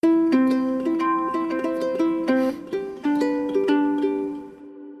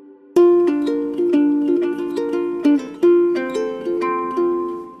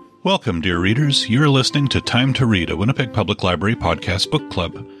Welcome, dear readers. You're listening to Time to Read, a Winnipeg Public Library podcast book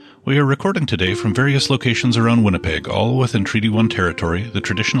club. We are recording today from various locations around Winnipeg, all within Treaty 1 territory, the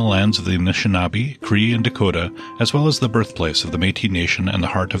traditional lands of the Anishinaabe, Cree, and Dakota, as well as the birthplace of the Métis Nation and the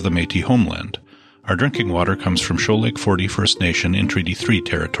heart of the Métis homeland. Our drinking water comes from Shoal Lake 40 First Nation in Treaty 3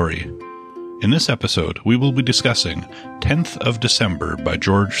 territory. In this episode, we will be discussing 10th of December by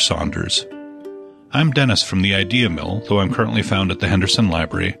George Saunders. I'm Dennis from the Idea Mill, though I'm currently found at the Henderson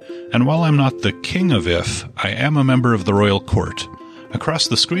Library, and while I'm not the king of IF, I am a member of the Royal Court. Across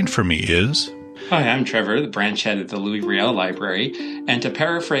the screen for me is... Hi, I'm Trevor, the branch head at the Louis Riel Library, and to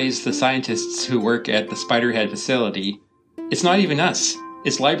paraphrase the scientists who work at the Spiderhead facility, it's not even us,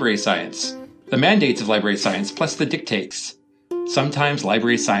 it's library science. The mandates of library science plus the dictates. Sometimes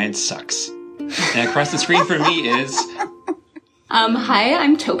library science sucks. And across the screen for me is... Hi,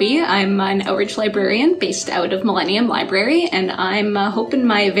 I'm Toby. I'm an outreach librarian based out of Millennium Library, and I'm hoping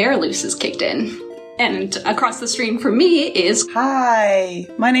my Veriluz is kicked in. And across the stream from me is... Hi,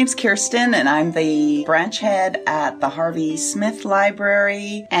 my name's Kirsten, and I'm the branch head at the Harvey Smith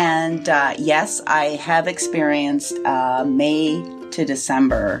Library. And yes, I have experienced a May to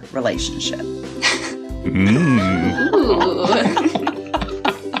December relationship. Ooh.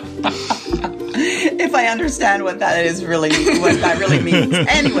 If I understand what that really means.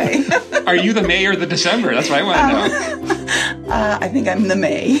 Anyway. Are you the May or the December? That's what I want to know. I think I'm the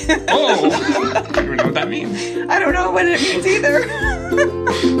May. Oh! I don't know what that means. I don't know what it means either. A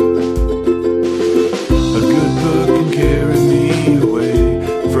good book can carry me away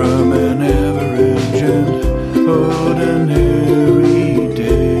from an average and ordinary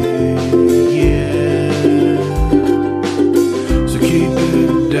day. Yeah. So keep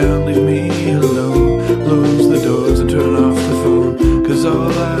it down, leave me alone. Close the doors and turn off the phone, 'cause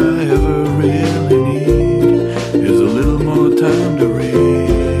all I ever really need is a little more time to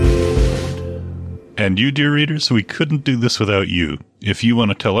read. And you, dear readers, we couldn't do this without you. If you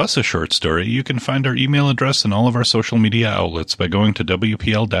want to tell us a short story, you can find our email address in all of our social media outlets by going to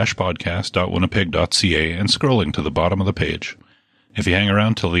wpl-podcast.winnipeg.ca and scrolling to the bottom of the page. If you hang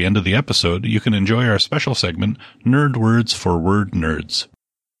around till the end of the episode, you can enjoy our special segment, Nerd Words for Word Nerds.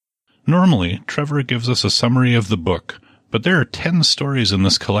 Normally, Trevor gives us a summary of the book, but there are 10 stories in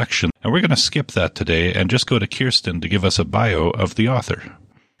this collection, and we're going to skip that today and just go to Kirsten to give us a bio of the author.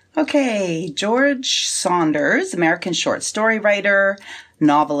 Okay, George Saunders, American short story writer,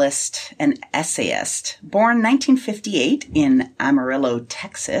 novelist, and essayist. Born 1958 in Amarillo,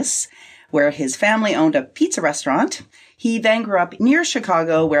 Texas, where his family owned a pizza restaurant. He then grew up near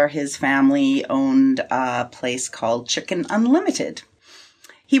Chicago, where his family owned a place called Chicken Unlimited.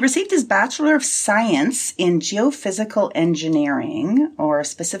 He received his Bachelor of Science in Geophysical Engineering, or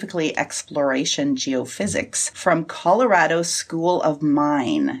specifically Exploration Geophysics, from Colorado School of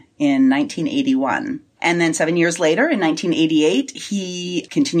Mine in 1981. And then 7 years later, in 1988, he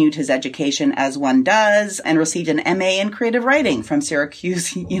continued his education as one does and received an MA in creative writing from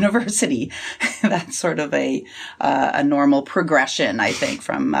Syracuse University. That's sort of a normal progression, I think,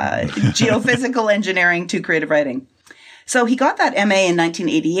 from geophysical engineering to creative writing. So he got that MA in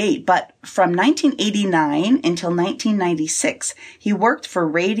 1988, but from 1989 until 1996, he worked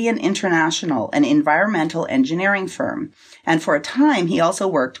for Radian International, an environmental engineering firm. And for a time, he also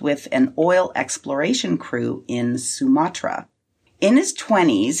worked with an oil exploration crew in Sumatra. In his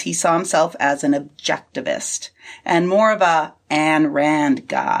 20s, he saw himself as an objectivist and more of a Ayn Rand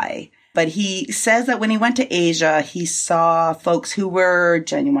guy. But he says that when he went to Asia, he saw folks who were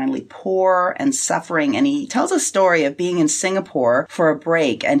genuinely poor and suffering. And he tells a story of being in Singapore for a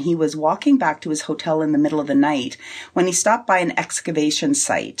break. And he was walking back to his hotel in the middle of the night when he stopped by an excavation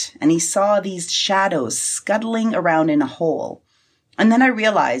site. And he saw these shadows scuttling around in a hole. And then I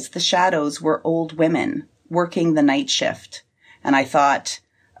realized the shadows were old women working the night shift. And I thought,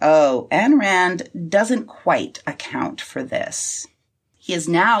 oh, Ayn Rand doesn't quite account for this. He is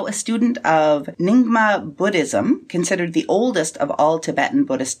now a student of Nyingma Buddhism, considered the oldest of all Tibetan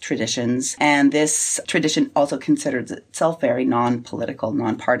Buddhist traditions, and this tradition also considers itself very non-political,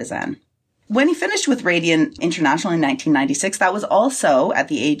 non-partisan. When he finished with Radian International in 1996, that was also at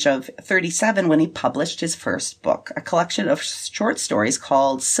the age of 37 when he published his first book, a collection of short stories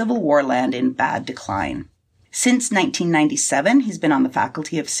called Civil War Land in Bad Decline. Since 1997, he's been on the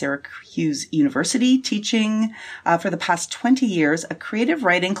faculty of Syracuse University, teaching for the past 20 years a creative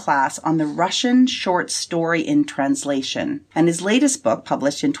writing class on the Russian short story in translation. And his latest book,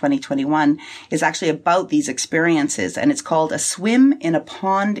 published in 2021, is actually about these experiences, and it's called A Swim in a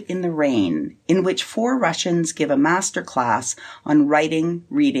Pond in the Rain, in which 4 Russians give a master class on writing,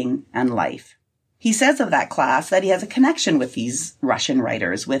 reading, and life. He says of that class that he has a connection with these Russian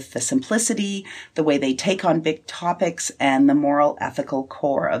writers, with the simplicity, the way they take on big topics, and the moral, ethical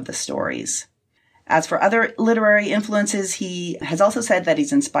core of the stories. As for other literary influences, he has also said that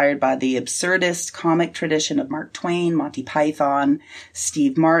he's inspired by the absurdist comic tradition of Mark Twain, Monty Python,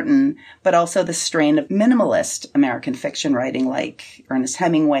 Steve Martin, but also the strain of minimalist American fiction writing like Ernest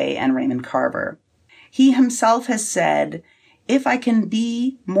Hemingway and Raymond Carver. He himself has said, "If I can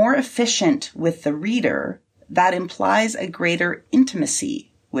be more efficient with the reader, that implies a greater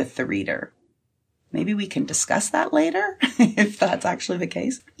intimacy with the reader." Maybe we can discuss that later, if that's actually the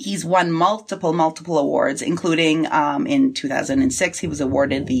case. He's won multiple awards, including in 2006, he was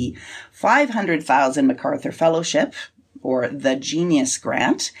awarded the 500,000 MacArthur Fellowship, or the Genius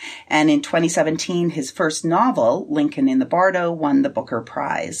Grant. And in 2017, his first novel, Lincoln in the Bardo, won the Booker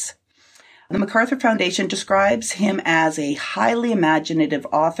Prize. The MacArthur Foundation describes him as a highly imaginative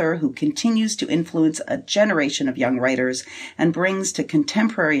author who continues to influence a generation of young writers and brings to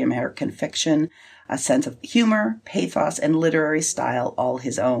contemporary American fiction a sense of humor, pathos, and literary style all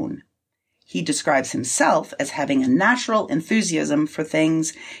his own. He describes himself as having a natural enthusiasm for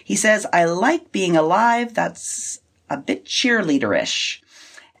things. He says, "I like being alive. That's a bit cheerleaderish."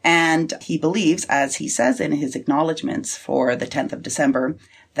 And he believes, as he says in his acknowledgments for the 10th of December,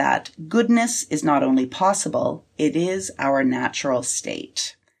 that goodness is not only possible, it is our natural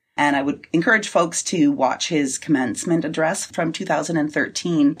state. And I would encourage folks to watch his commencement address from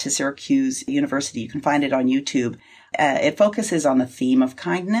 2013 to Syracuse University. You can find it on YouTube. It focuses on the theme of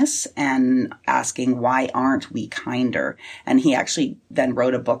kindness and asking, why aren't we kinder? And he actually then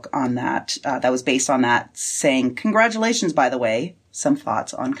wrote a book on that that was based on that, saying, "Congratulations, by the way, some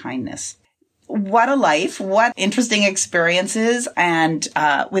thoughts on kindness." What a life, what interesting experiences. And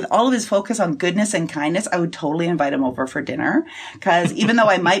with all of his focus on goodness and kindness, I would totally invite him over for dinner, because even though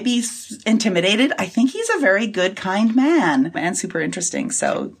I might be intimidated, I think he's a very good, kind man and super interesting.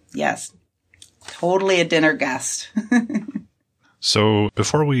 So yes, totally a dinner guest. So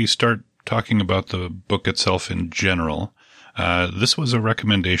before we start talking about the book itself in general, this was a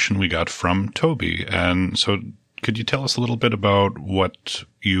recommendation we got from Toby. And so could you tell us a little bit about what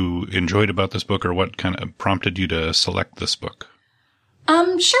you enjoyed about this book, or what kind of prompted you to select this book?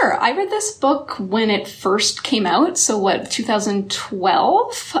 Sure. I read this book when it first came out,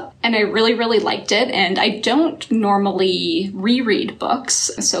 2012, and I really, really liked it. And I don't normally reread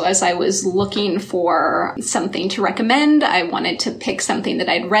books, so as I was looking for something to recommend, I wanted to pick something that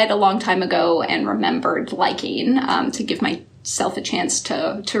I'd read a long time ago and remembered liking, to give myself a chance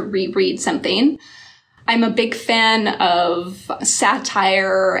to reread something. I'm a big fan of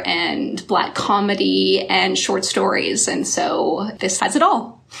satire and black comedy and short stories, and so this has it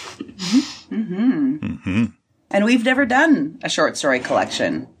all. Mm-hmm. Mm-hmm. And we've never done a short story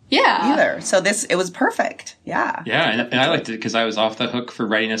collection. Yeah. Either. So it was perfect. Yeah. Yeah, and I liked it because I was off the hook for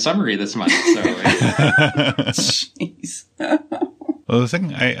writing a summary this month. So. Jeez. Well, the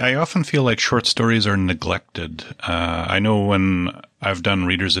thing, I often feel like short stories are neglected. I know when I've done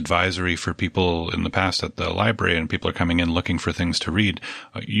reader's advisory for people in the past at the library and people are coming in looking for things to read,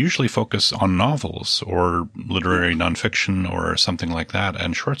 usually focus on novels or literary nonfiction or something like that.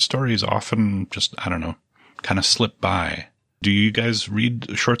 And short stories often just, I don't know, kind of slip by. Do you guys read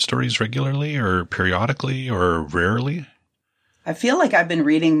short stories regularly or periodically or rarely? I feel like I've been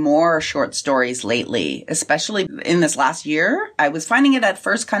reading more short stories lately, especially in this last year. I was finding it at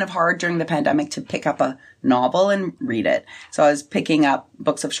first kind of hard during the pandemic to pick up a novel and read it. So I was picking up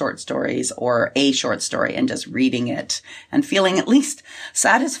books of short stories or a short story and just reading it and feeling at least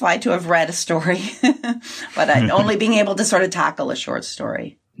satisfied to have read a story, but only being able to sort of tackle a short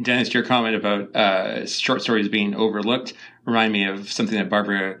story. Dennis, your comment about short stories being overlooked remind me of something that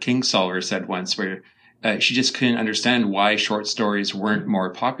Barbara Kingsolver said once, where she just couldn't understand why short stories weren't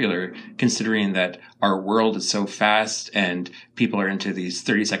more popular, considering that our world is so fast and people are into these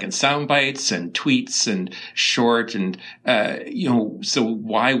 30-second sound bites and tweets and short and, so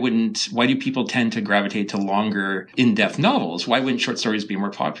why do people tend to gravitate to longer, in-depth novels? Why wouldn't short stories be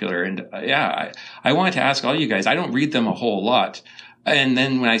more popular? And I wanted to ask all you guys, I don't read them a whole lot. And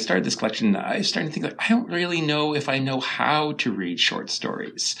then when I started this collection, I started to think, like, I don't really know if I know how to read short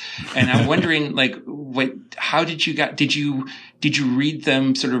stories. And I'm wondering, how did you read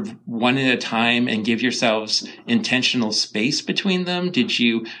them sort of one at a time and give yourselves intentional space between them? Did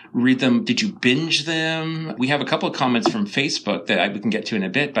you read them? Did you binge them? We have a couple of comments from Facebook that we can get to in a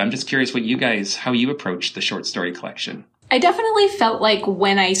bit, but I'm just curious how you approach the short story collection. I definitely felt like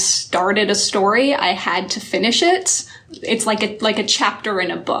when I started a story, I had to finish it. It's like a chapter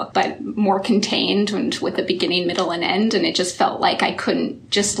in a book, but more contained and with a beginning, middle, and end. And it just felt like I couldn't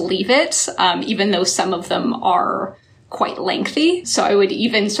just leave it, even though some of them are quite lengthy. So I would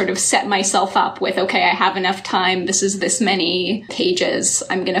even sort of set myself up with, okay, I have enough time. This is this many pages.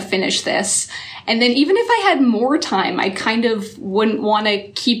 I'm going to finish this. And then even if I had more time, I kind of wouldn't want to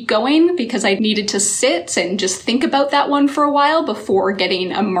keep going because I needed to sit and just think about that one for a while before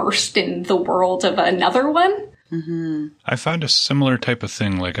getting immersed in the world of another one. Mm-hmm. I found a similar type of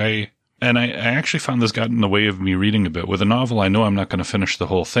thing. I actually found this got in the way of me reading a bit. With a novel, I know I'm not going to finish the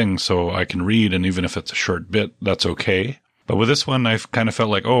whole thing, so I can read, and even if it's a short bit, that's okay. But with this one, I've kind of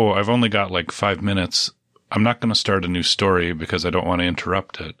felt like, oh, I've only got like 5 minutes. I'm not going to start a new story because I don't want to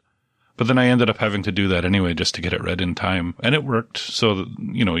interrupt it. But then I ended up having to do that anyway just to get it read in time. And it worked, so,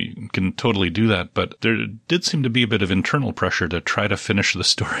 you can totally do that. But there did seem to be a bit of internal pressure to try to finish the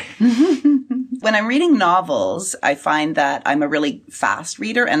story. When I'm reading novels, I find that I'm a really fast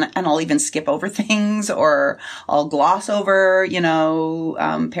reader and I'll even skip over things or I'll gloss over,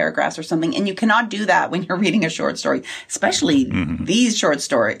 paragraphs or something. And you cannot do that when you're reading a short story, especially these short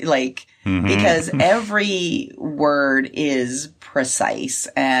stories, because every word is precise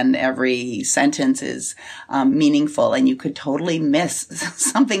and every sentence is meaningful, and you could totally miss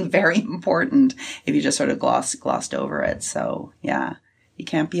something very important if you just sort of glossed over it. So yeah, you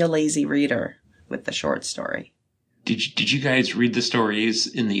can't be a lazy reader with the short story. Did you guys read the stories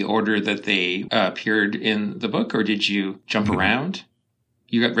in the order that they appeared in the book, or did you jump around?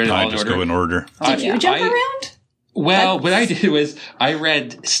 You read it all in order? I just go in order. Did you jump around? Well, what I did was I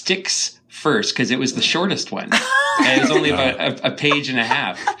read Styx first because it was the shortest one. And it was only about a page and a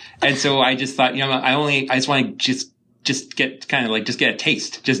half. And so I just thought, I just want to just get get a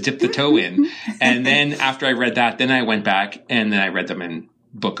taste, just dip the toe in. And then after I read that, then I went back and then I read them in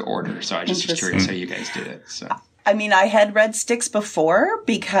book order. So I just was curious how you guys did it. So. I mean, I had read Styx before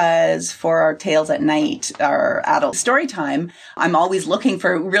because for our Tales at Night, our adult story time, I'm always looking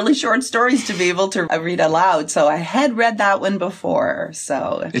for really short stories to be able to read aloud. So I had read that one before.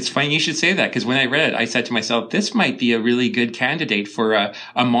 So it's funny you should say that, because when I read it, I said to myself, this might be a really good candidate for a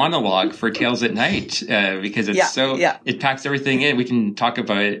monologue for Tales at Night, because it's it packs everything in. We can talk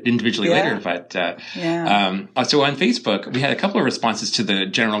about it individually later, but so on Facebook, we had a couple of responses to the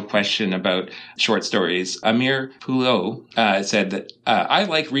general question about short stories. Amir Poulot said that I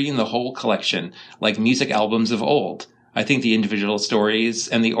like reading the whole collection, like music albums of old. I think the individual stories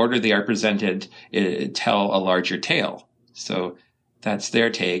and the order they are presented tell a larger tale. So that's their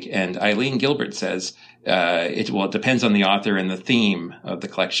take. And Eileen Gilbert says it depends on the author and the theme of the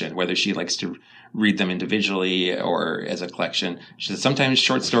collection, whether she likes to read them individually or as a collection. She says, sometimes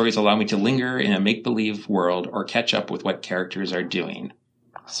short stories allow me to linger in a make-believe world or catch up with what characters are doing.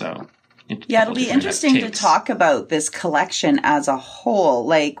 So... yeah, it'll be interesting to talk about this collection as a whole,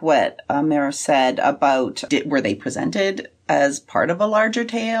 like what Mara said about were they presented as part of a larger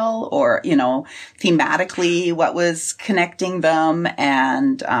tale or, thematically what was connecting them.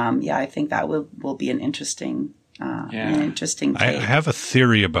 And I think that will be an interesting take. I have a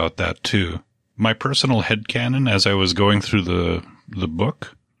theory about that too. My personal headcanon as I was going through the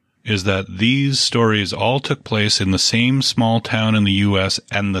book is that these stories all took place in the same small town in the U.S.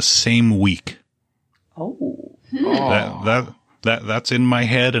 and the same week. Oh. That's in my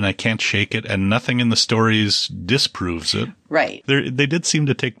head, and I can't shake it, and nothing in the stories disproves it. Right. They did seem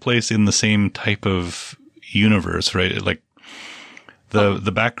to take place in the same type of universe, right? Like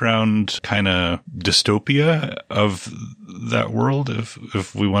the background kind of dystopia of that world,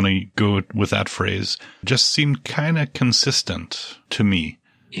 if we want to go with that phrase, just seemed kind of consistent to me.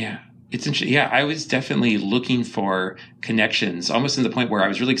 Yeah, it's interesting. Yeah, I was definitely looking for connections, almost to the point where I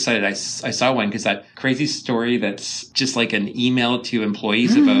was really excited. I saw one because that crazy story that's just like an email to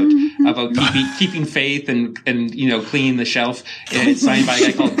employees about keeping faith and cleaning the shelf. And it's signed by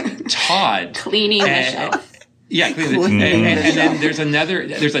a guy called Todd. Cleaning the shelf. Yeah, and then there's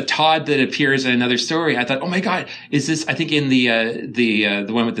a Todd that appears in another story. I thought, oh my God, is this, I think in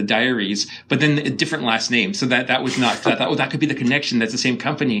the one with the diaries, but then a different last name. So that was not, I thought, oh, that could be the connection. That's the same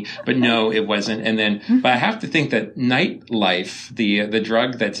company, but no, it wasn't. And then, but I have to think that Nightlife, the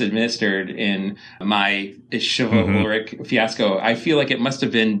drug that's administered in my chivalric fiasco, I feel like it must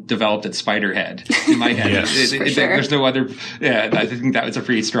have been developed at Spiderhead in my head. Yes, sure. There's no other, I think that was a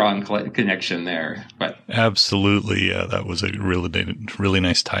pretty strong connection there, but. Absolutely. Yeah, that was a really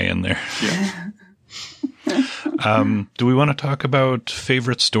nice tie-in there. Yeah. Do we want to talk about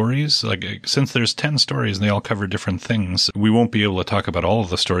favorite stories? Like, since there's 10 stories and they all cover different things, we won't be able to talk about all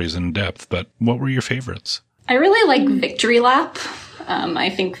of the stories in depth, but what were your favorites? I really like Victory Lap. I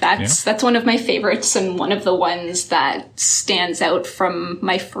think that's one of my favorites and one of the ones that stands out from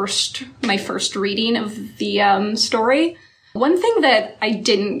my first reading of the story. One thing that I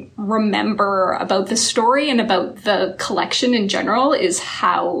didn't remember about the story and about the collection in general is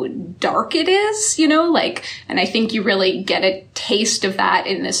how dark it is, and I think you really get a taste of that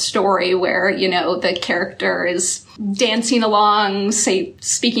in this story where, the character is dancing along, say,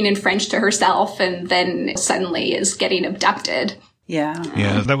 speaking in French to herself, and then suddenly is getting abducted. Yeah.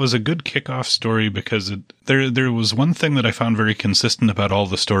 Yeah, that was a good kickoff story because there was one thing that I found very consistent about all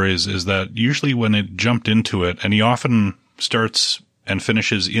the stories is that usually when it jumped into it, and he often starts and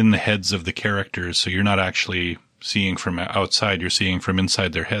finishes in the heads of the characters, so you're not actually seeing from outside, you're seeing from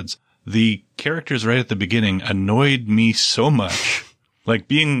inside their heads. The characters right at the beginning annoyed me so much. Like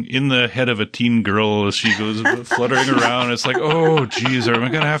being in the head of a teen girl as she goes fluttering around. It's like, oh, geez, am I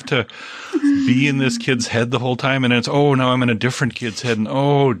going to have to be in this kid's head the whole time? And it's, oh, no, I'm in a different kid's head. And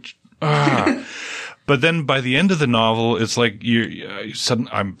But then by the end of the novel, it's like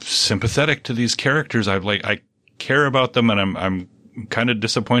I'm sympathetic to these characters. I care about them, and I'm kind of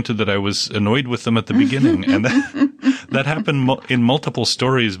disappointed that I was annoyed with them at the beginning. And that happened in multiple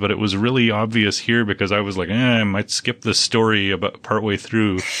stories, but it was really obvious here because I was like, I might skip this story about partway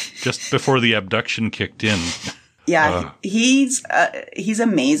through just before the abduction kicked in. Yeah, he's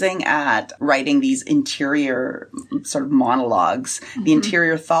amazing at writing these interior sort of monologues, the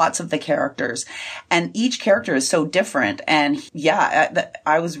interior thoughts of the characters. And each character is so different. And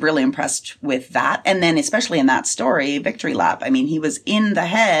I was really impressed with that. And then especially in that story, Victory Lap, I mean, he was in the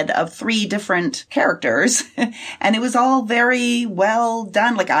head of 3 different characters and it was all very well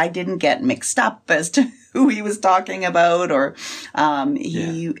done. Like I didn't get mixed up as to who he was talking about, or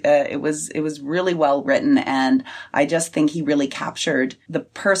it was really well written, and I just think he really captured the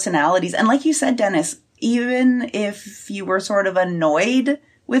personalities. And like you said, Dennis, even if you were sort of annoyed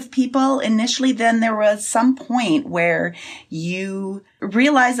with people initially, then there was some point where you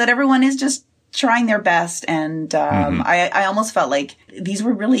realize that everyone is just trying their best. And I almost felt like these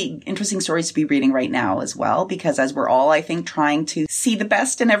were really interesting stories to be reading right now as well, because as we're all, I think, trying to see the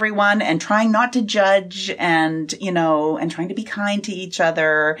best in everyone and trying not to judge and, and trying to be kind to each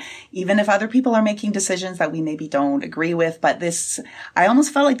other, even if other people are making decisions that we maybe don't agree with. But I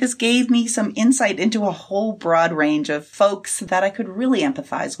almost felt like this gave me some insight into a whole broad range of folks that I could really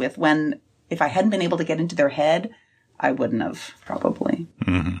empathize with when, if I hadn't been able to get into their head, I wouldn't have probably.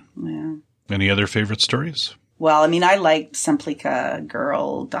 Mm-hmm. Yeah. Any other favorite stories? Well, I mean, I liked Semplika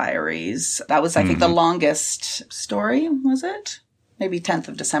Girl Diaries. That was, I think, the longest story, was it? Maybe 10th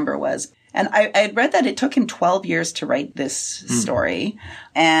of December was. And I had read that it took him 12 years to write this story.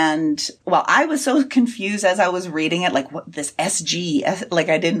 And, well, I was so confused as I was reading it, like, what this SG, like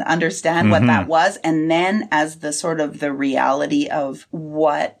I didn't understand what that was. And then as the sort of the reality of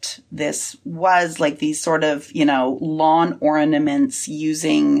what this was, like these sort of, lawn ornaments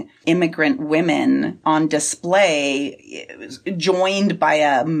using immigrant women on display, joined by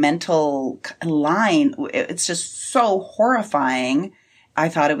a mental line. It's just so horrifying. I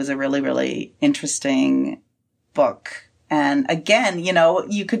thought it was a really, really interesting book. And again,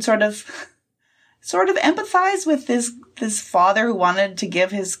 you could sort of empathize with this father who wanted to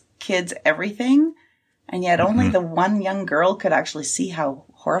give his kids everything. And yet only the one young girl could actually see how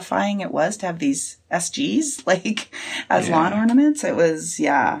horrifying it was to have these SGs, as lawn ornaments. It was,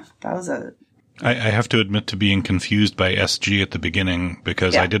 that was I have to admit to being confused by SG at the beginning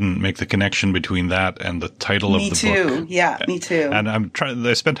because I didn't make the connection between that and the title of the book. Me too. Yeah, me too. And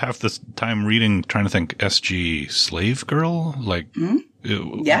I spent half this time reading, trying to think SG slave girl? What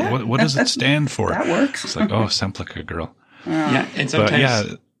does it stand for? That works. It's like, Semplika Girl. Yeah, and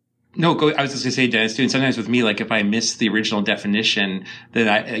sometimes... No, I was just going to say, Dennis, too, and sometimes with me, if I miss the original definition,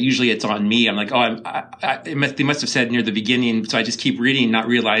 then usually it's on me. I'm like, they must have said near the beginning, so I just keep reading, not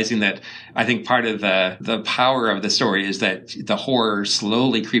realizing that I think part of the power of the story is that the horror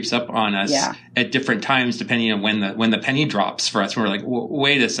slowly creeps up on us at different times, depending on when the penny drops for us. We're like,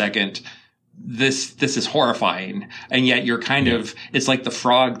 wait a second. This is horrifying. And yet you're kind of, it's like the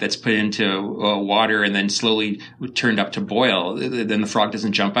frog that's put into water and then slowly turned up to boil. Then the frog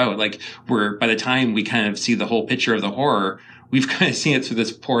doesn't jump out. By the time we kind of see the whole picture of the horror, we've kind of seen it through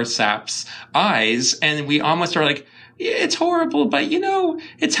this poor sap's eyes. And we almost are like, it's horrible, but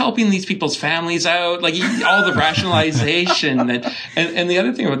it's helping these people's families out. All the rationalization and the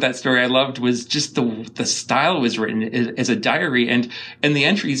other thing about that story I loved was just the style it was written as a diary, and the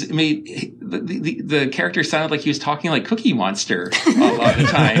entries made the character sounded like he was talking like Cookie Monster a lot of the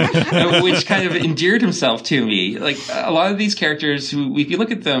time, which kind of endeared himself to me. A lot of these characters who, if you look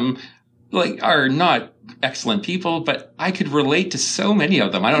at them, are not excellent people, but I could relate to so many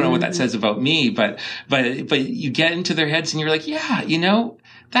of them. I don't know what that says about me, but you get into their heads and you're like, yeah,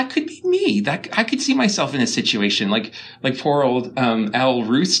 that could be me. That I could see myself in a situation like poor old Al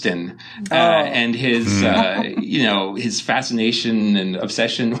Rooston and his his fascination and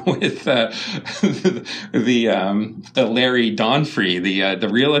obsession with the Larry Donfrey, the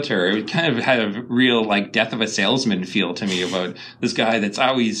realtor. It kind of had a real like death of a salesman feel to me about this guy that's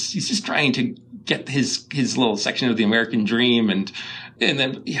he's just trying to get his little section of the American dream and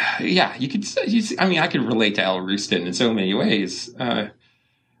then I could relate to Al Rooston in so many ways.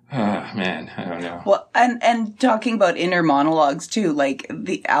 Man, I don't know. Well, and talking about inner monologues too, like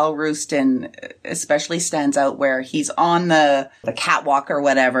the Al Rooston especially stands out where he's on the catwalk or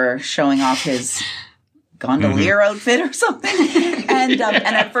whatever, showing off his gondolier outfit or something. And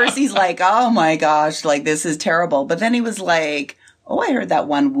at first he's like, oh my gosh, like this is terrible. But then he was like, oh, I heard that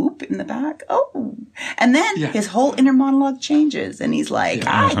one whoop in the back. Oh. And then his whole inner monologue changes and he's like,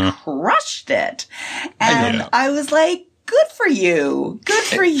 I crushed it. And I was like, good for you. Good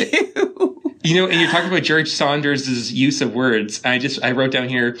for you. And you're talking about George Saunders' use of words. I wrote down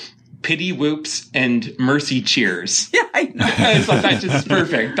here, pity whoops and mercy cheers. Yeah, I know. I thought that's just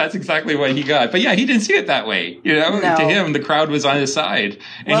perfect. That's exactly what he got. But yeah, he didn't see it that way. No. To him, the crowd was on his side.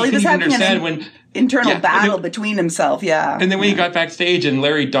 And he was having an internal battle between himself, And then when he got backstage and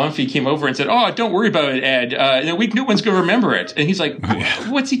Larry Donfrey came over and said, oh, don't worry about it, Ed. No one's going to remember it. And he's like,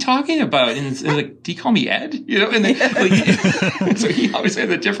 what's he talking about? And it's like, do you call me Ed? And then, so he always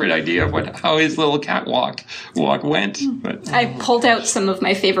had a different idea of how his little catwalk went. But I pulled out some of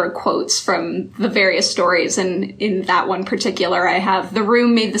my favorite quotes from the various stories. And in that one particular, I have, the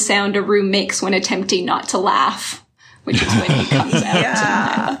room made the sound a room makes when attempting not to laugh. Which is when he comes out. And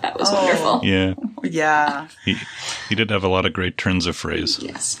I thought that was wonderful. Yeah. Yeah. He did have a lot of great turns of phrase.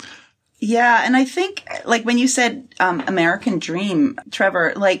 Yes. Yeah, and I think, like, when you said American Dream,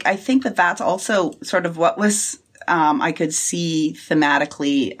 Trevor, like, I think that's also sort of what was, I could see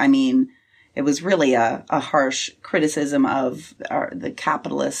thematically. I mean, it was really a harsh criticism of the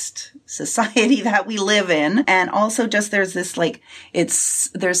capitalist society that we live in. And also just there's this, like,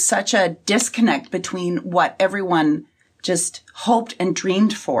 there's such a disconnect between what everyone just hoped and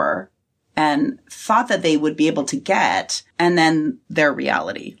dreamed for and thought that they would be able to get, and then their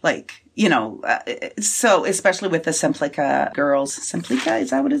reality. Like, so especially with the Semplica girls. Semplica?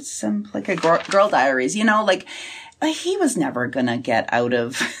 Is that what it's? Semplica Girl Diaries. Like he was never gonna get out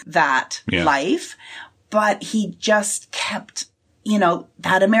of that life, but he just kept,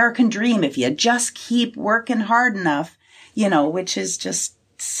 that American dream. If you just keep working hard enough, which is just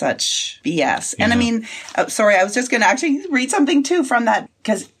such BS. Yeah. And I mean, sorry, I was just going to actually read something too from that,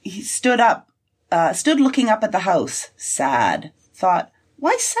 because he stood looking up at the house, sad, thought,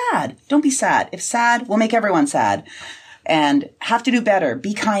 why sad? Don't be sad. If sad, we'll make everyone sad, and have to do better,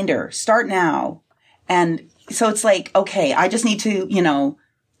 be kinder, start now. And so it's like, okay, I just need to,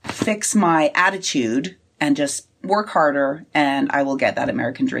 fix my attitude and just work harder, and I will get that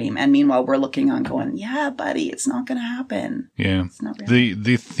American dream. And meanwhile, we're looking on going, yeah, buddy, it's not going to happen. Yeah. It's not really.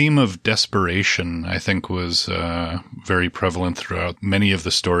 The theme of desperation, I think, was very prevalent throughout many of the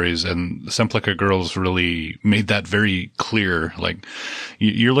stories. And the Semplica Girls really made that very clear. Like,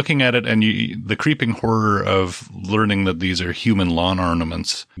 you're looking at it and the creeping horror of learning that these are human lawn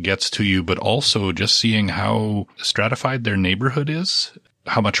ornaments gets to you, but also just seeing how stratified their neighborhood is,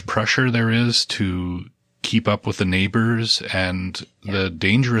 how much pressure there is to keep up with the neighbors, and the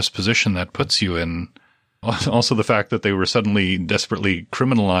dangerous position that puts you in. Also the fact that they were suddenly desperately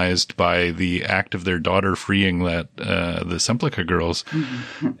criminalized by the act of their daughter freeing the Semplica girls.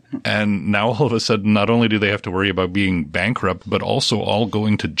 And now all of a sudden, not only do they have to worry about being bankrupt, but also all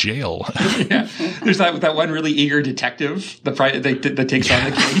going to jail. Yeah. There's that one really eager detective that takes on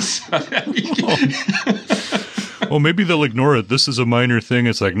the case. Well, maybe they'll ignore it. This is a minor thing.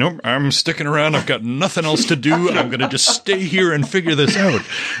 It's like, nope, I'm sticking around. I've got nothing else to do. I'm going to just stay here and figure this out.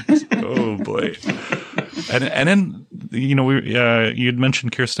 Oh, boy. And then, you'd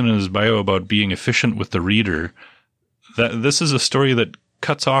mentioned Kirsten in his bio about being efficient with the reader. This is a story that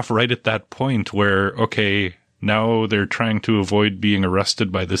cuts off right at that point where, okay, now they're trying to avoid being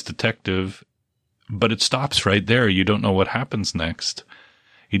arrested by this detective, but it stops right there. You don't know what happens next.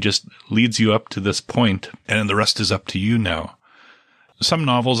 He just leads you up to this point, and the rest is up to you now. Some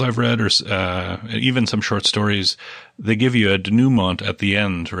novels I've read, or even some short stories, they give you a denouement at the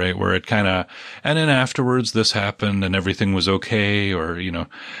end, right, where it kind of, and then afterwards this happened and everything was okay, or,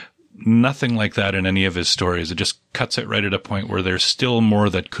 nothing like that in any of his stories. It just cuts it right at a point where there's still more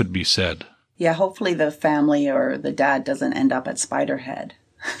that could be said. Yeah, hopefully the family or the dad doesn't end up at Spiderhead.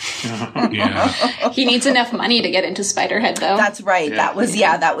 Yeah. He needs enough money to get into Spiderhead, though. That's right.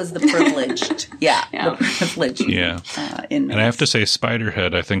 Yeah. That was the privileged. Yeah. Yeah. The privileged. Yeah. And I have to say,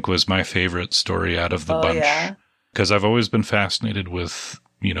 Spiderhead, I think, was my favorite story out of the bunch. Yeah. Because I've always been fascinated with,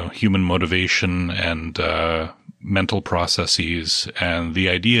 human motivation and mental processes, and the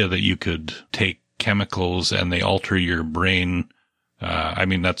idea that you could take chemicals and they alter your brain.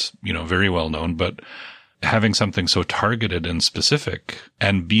 That's, very well known, but having something so targeted and specific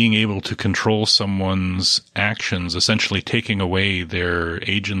and being able to control someone's actions, essentially taking away their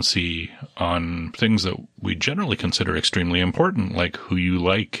agency on things that we generally consider extremely important, like who you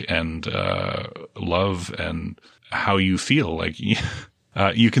like and love and how you feel. Like,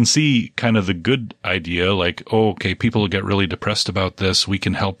 you can see kind of the good idea, like, okay, people get really depressed about this. We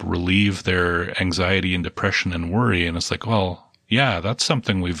can help relieve their anxiety and depression and worry. And it's like, well, yeah, that's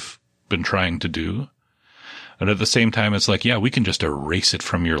something we've been trying to do. And at the same time, it's like, yeah, we can just erase it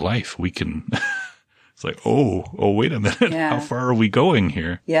from your life. We can, it's like, oh, wait a minute. Yeah. How far are we going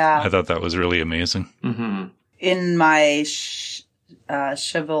here? Yeah. I thought that was really amazing. Mm-hmm. In my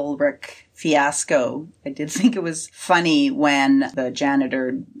chivalric fiasco, I did think it was funny when the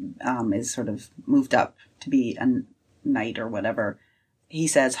janitor is sort of moved up to be a knight or whatever. He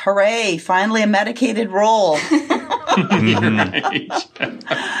says, "Hooray, finally a medicated role." Right.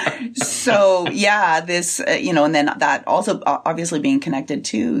 So yeah, this, and then that also obviously being connected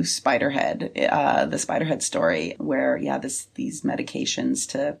to Spiderhead, the Spiderhead story where, these medications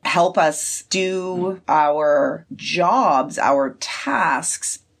to help us do our jobs, our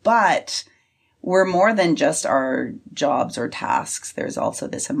tasks, but we're more than just our jobs or tasks. There's also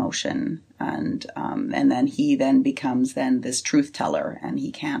this emotion, and then he then becomes this truth teller, and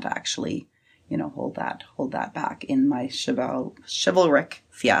he can't actually, hold that back. In my chivalric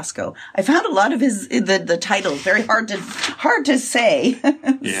fiasco, I found a lot of the titles very hard to say.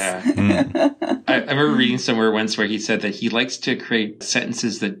 Yeah. I remember reading somewhere once where he said that he likes to create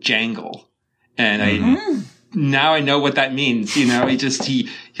sentences that jangle, and now I know what that means.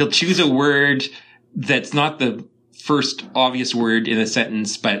 He'll choose a word that's not the first obvious word in a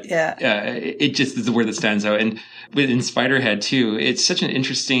sentence, but it just is the word that stands out. And within Spiderhead too, it's such an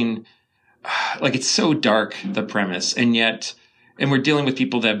interesting, it's so dark, the premise, and we're dealing with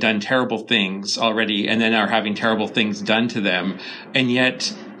people that have done terrible things already and then are having terrible things done to them, and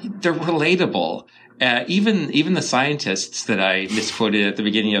yet they're relatable. Even the scientists that I misquoted at the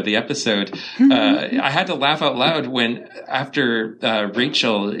beginning of the episode, I had to laugh out loud when after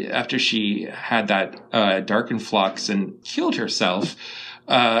Rachel, after she had that Darken flux and killed herself,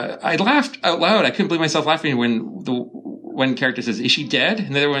 I laughed out loud. I couldn't believe myself laughing when the one character says, "Is she dead?"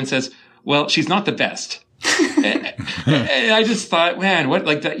 And the other one says, "Well, she's not the best." and I just thought, man, what,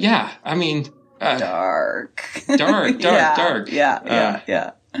 like that? Yeah, I mean, dark.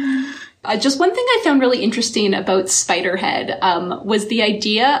 Yeah. Just one thing I found really interesting about Spiderhead was the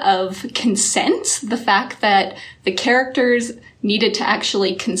idea of consent, the fact that the characters needed to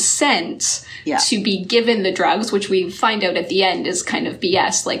actually consent to be given the drugs, which we find out at the end is kind of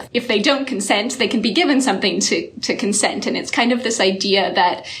BS. Like, if they don't consent, they can be given something to consent. And it's kind of this idea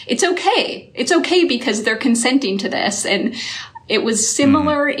that it's okay. It's okay because they're consenting to this. And it was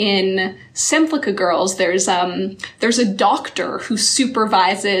similar in Semplica Girls. There's a doctor who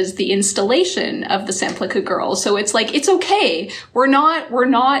supervises the installation of the Semplica Girls. So it's like, it's okay. We're not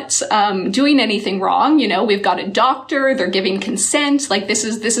doing anything wrong. We've got a doctor. They're giving consent. Like, this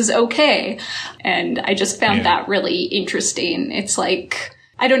is okay. And I just found that really interesting. It's like,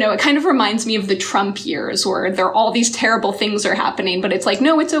 I don't know, it kind of reminds me of the Trump years where all these terrible things are happening, but it's like,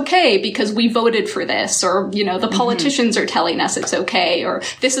 no, it's okay because we voted for this, or, the politicians are telling us it's okay, or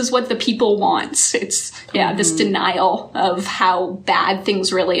this is what the people want. It's, this denial of how bad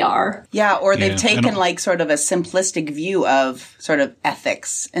things really are. Yeah, or they've taken sort of a simplistic view of sort of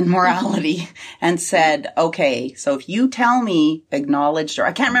ethics and morality and said, okay, so if you tell me acknowledged, or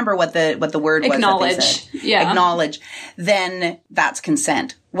I can't remember what the word was. Acknowledge. That they said. Yeah. Acknowledge. Then that's consent.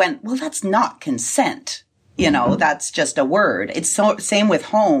 That's not consent. That's just a word. It's same with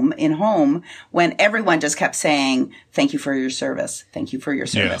home, when everyone just kept saying, "Thank you for your service. Thank you for your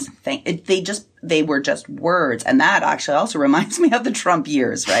service." Yeah. They were just words. And that actually also reminds me of the Trump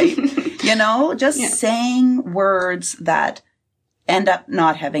years, right? Saying words that end up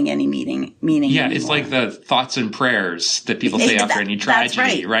not having any meaning. Yeah, anymore. it's like the thoughts and prayers that people say after any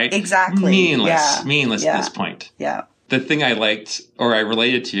tragedy, right? Exactly. Meaningless at this point. Yeah. the thing I liked or I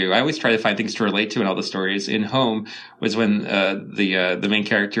related to, I always try to find things to relate to in all the stories. In Home was when the main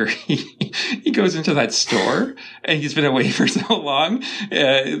character he goes into that store and he's been away for so long.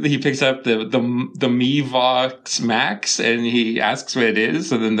 He picks up the Mevox Max and he asks what it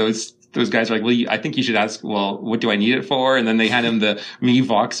is, and then those guys are like, well, I think you should ask, well, what do I need it for? And then they hand him the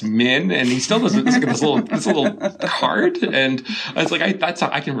Mevox Min, and he still doesn't look at this little card. And I was like,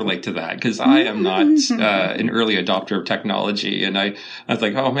 I can relate to that, because I am not an early adopter of technology. And I was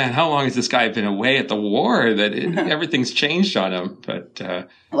like, oh man, how long has this guy been away at the war that everything's changed on him? But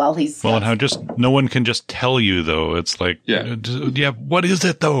and how just no one can just tell you, though. It's like, what is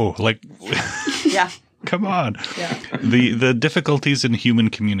it though? Like, yeah. Come on. Yeah. The difficulties in human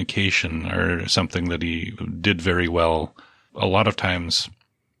communication are something that he did very well. A lot of times,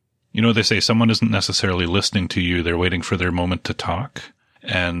 they say someone isn't necessarily listening to you. They're waiting for their moment to talk.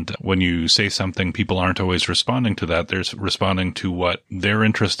 And when you say something, people aren't always responding to that. They're responding to what they're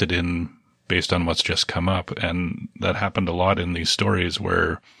interested in based on what's just come up. And that happened a lot in these stories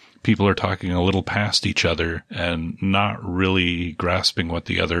where people are talking a little past each other and not really grasping what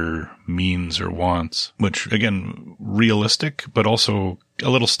the other means or wants, which, again, realistic, but also a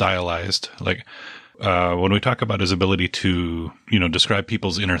little stylized. Like, when we talk about his ability to, describe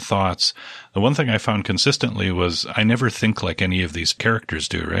people's inner thoughts, the one thing I found consistently was I never think like any of these characters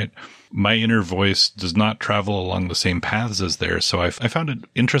do, right? My inner voice does not travel along the same paths as theirs. So I found it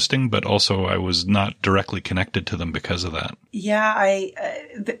interesting, but also I was not directly connected to them because of that. Yeah,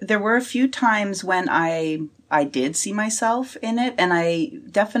 there were a few times when I did see myself in it, and I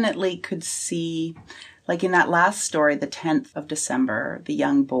definitely could see, like in that last story, the 10th of December, the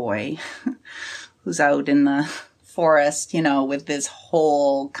young boy who's out in the forest, with this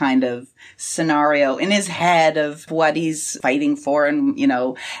whole kind of scenario in his head of what he's fighting for and,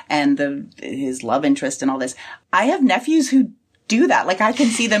 and his love interest and all this. I have nephews who do that. Like, I can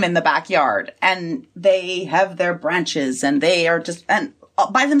see them in the backyard and they have their branches and they are just, and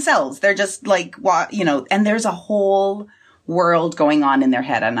by themselves, they're just like, and there's a whole world going on in their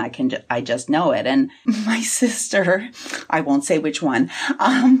head, and I just know it. And my sister, I won't say which one,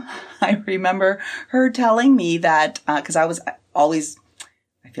 I remember her telling me that, cause I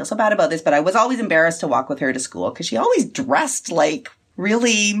feel so bad about this, but I was always embarrassed to walk with her to school because she always dressed like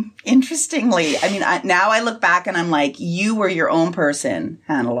really interestingly. I mean, now I look back and I'm like, you were your own person,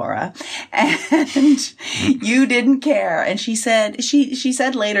 Hannah Laura, and you didn't care. And she said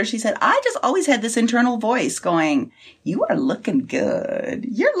later, I just always had this internal voice going, you are looking good.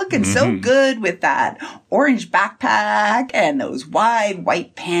 You're looking so good with that orange backpack and those wide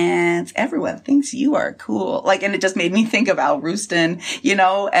white pants. Everyone thinks you are cool. Like, and it just made me think of Al Roustan,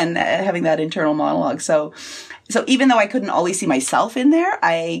 and having that internal monologue. So even though I couldn't always see myself in there,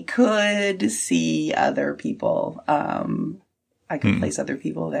 I could see other people. I could place other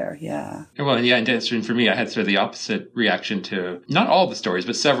people there. Yeah. Well, and for me, I had sort of the opposite reaction to not all the stories,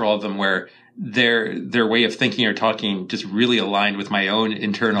 but several of them where their way of thinking or talking just really aligned with my own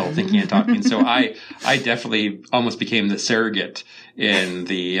internal thinking and talking. So I definitely almost became the surrogate in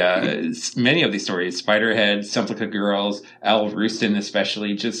the many of these stories. Spiderhead, Simplica Girls, Al Roustan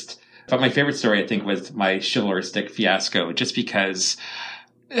especially, but my favorite story, I think, was my chivalristic fiasco, just because,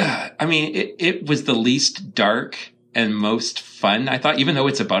 it was the least dark and most fun, I thought, even though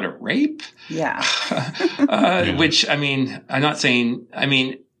it's about a rape. Yeah. Which, I'm not saying, let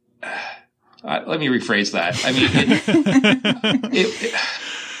me rephrase that.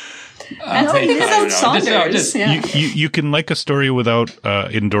 That's the thing about Saunders. You can like a story without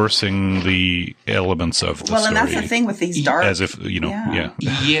endorsing the elements of the story. Well, and that's the thing with these dark. As if,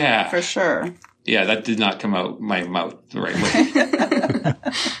 Yeah. For sure. Yeah, that did not come out my mouth the right way.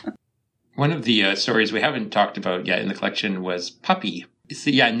 One of the stories we haven't talked about yet in the collection was Puppy.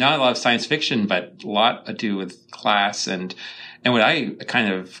 Not a lot of science fiction, but a lot to do with class. And what I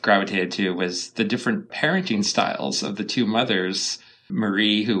kind of gravitated to was the different parenting styles of the two mothers.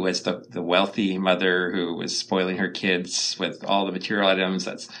 Marie, who was the wealthy mother who was spoiling her kids with all the material items.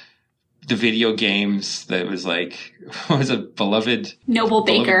 That's the video games that was like, what was it? Noble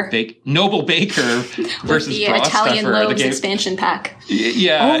Baker versus the Bra Italian Stuffer, Loaves expansion pack.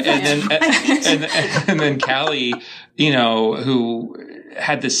 Yeah. And then Callie, who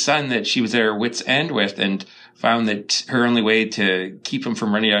had this son that she was at her wit's end with, and found that her only way to keep him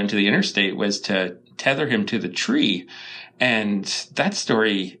from running out into the interstate was to tether him to the tree. And that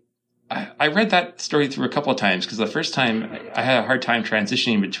story, I read that story through a couple of times, because the first time I had a hard time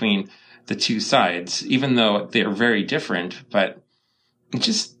transitioning between the two sides, even though they're very different. But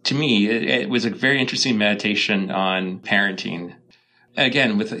just to me, it was a very interesting meditation on parenting.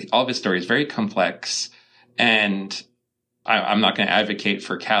 Again, with all of his stories, very complex. And I'm not going to advocate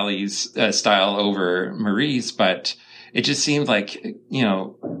for Callie's style over Marie's, but it just seemed like, you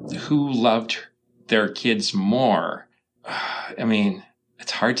know, who loved their kids more? I mean,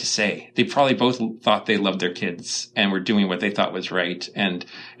 it's hard to say. They probably both thought they loved their kids and were doing what they thought was right. And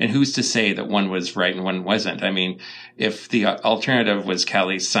who's to say that one was right and one wasn't? I mean, if the alternative was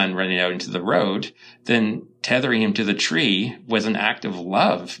Callie's son running out into the road, then tethering him to the tree was an act of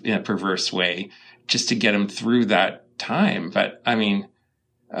love in a perverse way, just to get him through that time. But I mean,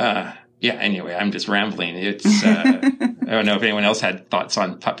 yeah, anyway, I'm just rambling. It's, I don't know if anyone else had thoughts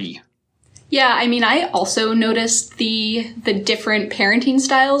on Puppy. Yeah, I mean, I also noticed the different parenting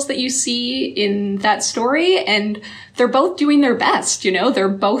styles that you see in that story, and they're both doing their best, you know? They're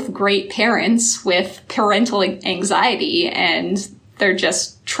both great parents with parental anxiety, and they're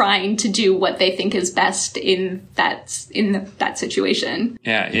just trying to do what they think is best in that situation.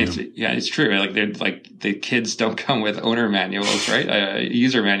 Yeah, it's true. Like they're like the kids don't come with owner manuals, right?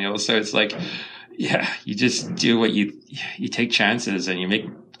 User manuals. So it's like, yeah, you just do what you take chances and you make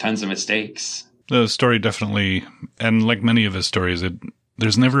tons of mistakes. The story definitely, and like many of his stories,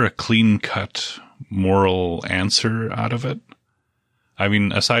 there's never a clean-cut moral answer out of it. I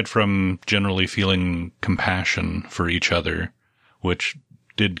mean, aside from generally feeling compassion for each other, which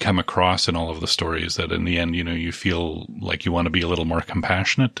did come across in all of the stories, that in the end, you know, you feel like you want to be a little more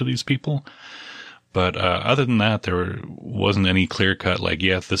compassionate to these people. But other than that, there wasn't any clear-cut, like,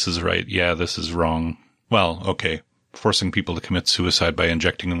 yeah, this is right, yeah, this is wrong. Well, okay, forcing people to commit suicide by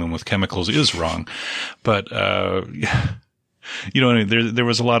injecting them with chemicals is wrong. But, you know, there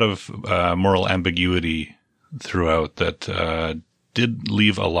was a lot of moral ambiguity throughout that did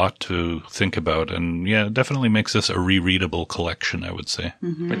leave a lot to think about. And, yeah, it definitely makes this a rereadable collection, I would say.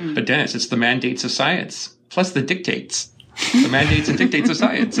 Mm-hmm. But Dennis, it's the mandates of science, plus the dictates. The mandates and dictates of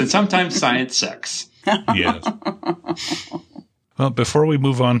science. And sometimes science sucks. Yes. Well, before we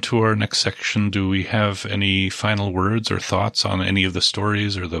move on to our next section, do we have any final words or thoughts on any of the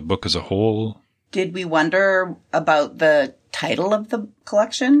stories or the book as a whole? Did we wonder about the title of the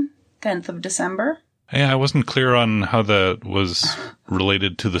collection, 10th of December? Yeah, I wasn't clear on how that was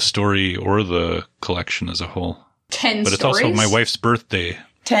related to the story or the collection as a whole. 10 but stories? It's also my wife's birthday.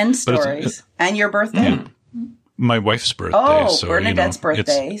 10 stories. And your birthday? Yeah. My wife's birthday. Oh, so, Bernadette's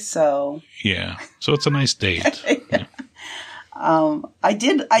birthday, so... Yeah, so it's a nice date. Yeah. I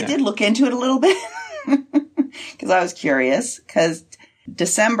did look into it a little bit because I was curious, because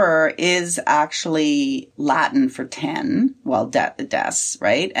December is actually Latin for 10, well, des,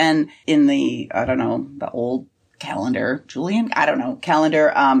 right? And in the, I don't know, the old calendar,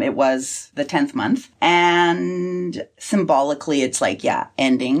 calendar, it was the 10th month. And symbolically, it's like, yeah,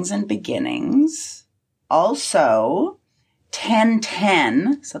 endings and beginnings. Also,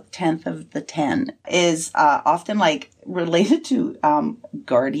 10-10, so 10th of the 10, is often like related to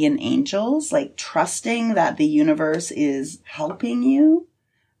guardian angels, like trusting that the universe is helping you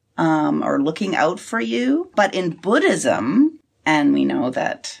or looking out for you. But in Buddhism, and we know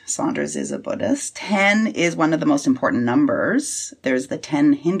that Saunders is a Buddhist, 10 is one of the most important numbers. There's the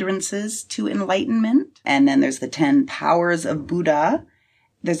 10 hindrances to enlightenment, and then there's the 10 powers of Buddha.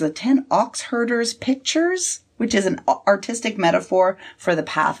 There's the 10 ox herders' pictures, which is an artistic metaphor for the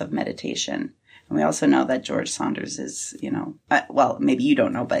path of meditation. And we also know that George Saunders is, you know, well, maybe you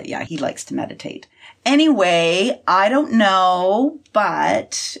don't know, but yeah, he likes to meditate. Anyway, I don't know,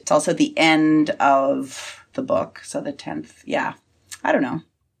 but it's also the end of the book. So the 10th, yeah, I don't know.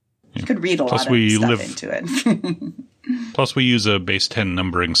 You could read a lot of stuff into it. Plus, we use a base 10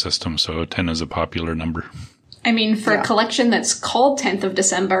 numbering system, so 10 is a popular number. I mean, for a collection that's called 10th of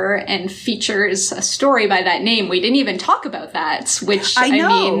December and features a story by that name, we didn't even talk about that, which, I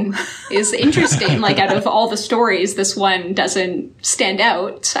mean, is interesting. Like, out of all the stories, this one doesn't stand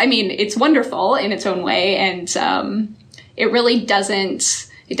out. I mean, it's wonderful in its own way, and it really doesn't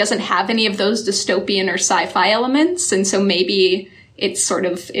have any of those dystopian or sci-fi elements, and so maybe it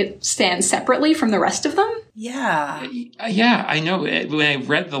stands separately from the rest of them. Yeah. Yeah, I know. When I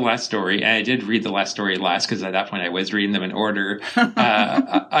read the last story, and I did read the last story last, because at that point I was reading them in order,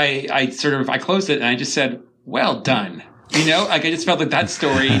 I closed it and I just said, well done. You know, like I just felt like that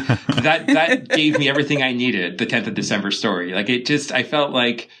story, that gave me everything I needed, the 10th of December story. Like I felt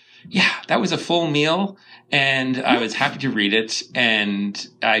like, yeah, that was a full meal. And I was happy to read it, and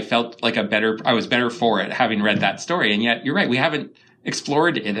I felt like I was better for it having read that story. And yet, you're right, we haven't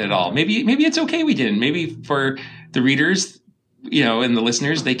explored it at all. Maybe it's okay we didn't. Maybe for the readers, you know, and the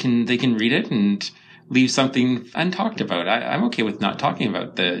listeners, they can read it and leave something untalked about. I'm okay with not talking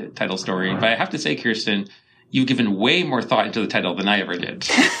about the title story, but I have to say, Kirsten, you've given way more thought into the title than I ever did.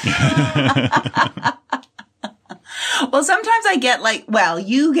 Well, sometimes I get like, well,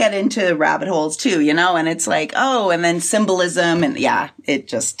 you get into rabbit holes too, and it's like, oh, and then symbolism and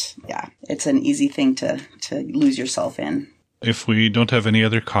it's an easy thing to lose yourself in. If we don't have any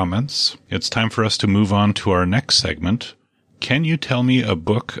other comments, it's time for us to move on to our next segment. Can you tell me a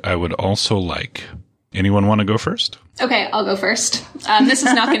book I would also like? Anyone want to go first? Okay, I'll go first. This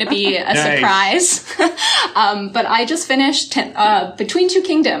is not going to be a surprise. But I just finished Between Two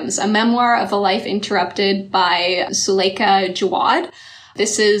Kingdoms, a memoir of a life interrupted by Suleika Jawad.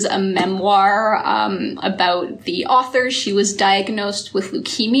 This is a memoir about the author. She was diagnosed with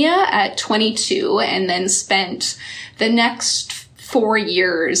leukemia at 22 and then spent the next 4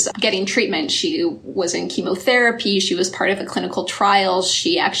 years getting treatment. She was in chemotherapy. She was part of a clinical trial.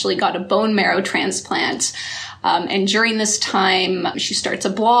 She actually got a bone marrow transplant. And during this time, she starts a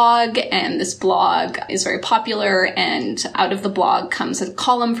blog, and this blog is very popular. And out of the blog comes a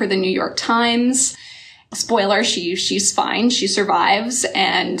column for the New York Times. Spoiler, she's fine. She survives.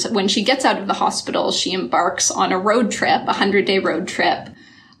 And when she gets out of the hospital, she embarks on a road trip, a 100-day road trip.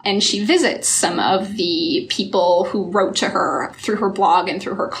 And she visits some of the people who wrote to her through her blog and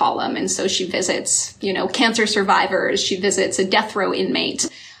through her column. And so she visits, cancer survivors. She visits a death row inmate.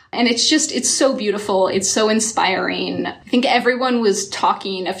 And it's so beautiful. It's so inspiring. I think everyone was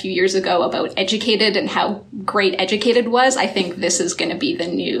talking a few years ago about Educated and how great Educated was. I think this is going to be the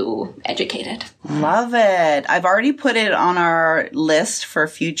new Educated. Love it. I've already put it on our list for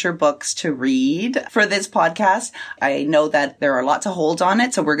future books to read for this podcast. I know that there are lots of holds on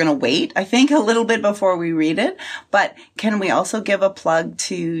it, so we're going to wait, I think, a little bit before we read it. But can we also give a plug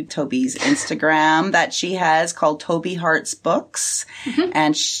to Toby's Instagram that she has called Toby Hearts Books? Mm-hmm.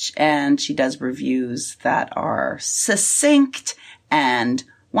 And she does reviews that are succinct and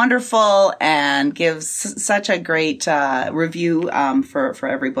wonderful and gives such a great review for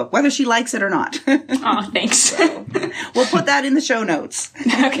every book, whether she likes it or not. Oh, thanks. So, we'll put that in the show notes.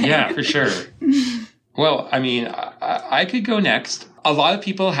 Okay. Yeah, for sure. Well, I mean, I could go next. A lot of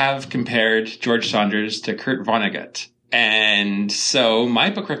people have compared George Saunders to Kurt Vonnegut. And so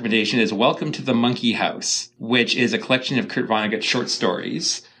my book recommendation is Welcome to the Monkey House, which is a collection of Kurt Vonnegut short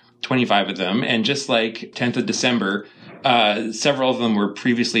stories, 25 of them. And just like 10th of December, several of them were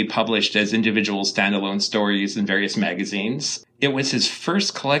previously published as individual standalone stories in various magazines. It was his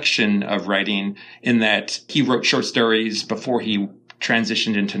first collection of writing in that he wrote short stories before he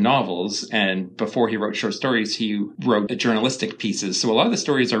transitioned into novels. And before he wrote short stories, he wrote journalistic pieces. So a lot of the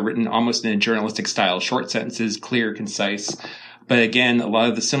stories are written almost in a journalistic style, short sentences, clear, concise. But again, a lot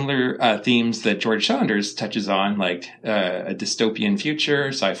of the similar themes that George Saunders touches on, like a dystopian future,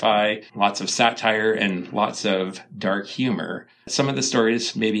 sci-fi, lots of satire, and lots of dark humor. Some of the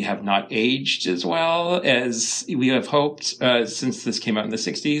stories maybe have not aged as well as we have hoped since this came out in the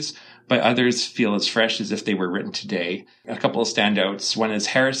 60s. But others feel as fresh as if they were written today. A couple of standouts. One is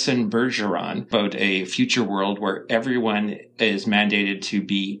Harrison Bergeron, about a future world where everyone is mandated to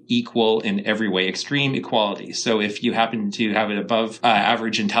be equal in every way, extreme equality. So if you happen to have an above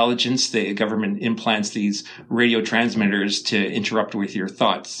average intelligence, the government implants these radio transmitters to interrupt with your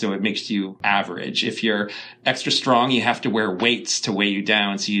thoughts. So it makes you average. If you're extra strong, you have to wear weights to weigh you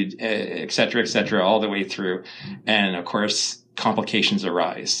down. So you, et cetera, all the way through. And of course, complications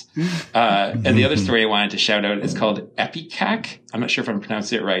arise. And the other story I wanted to shout out is called EPICAC. I'm not sure if I'm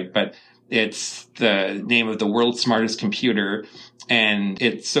pronouncing it right, but it's the name of the world's smartest computer. And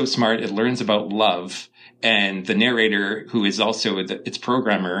it's so smart, it learns about love. And the narrator, who is also its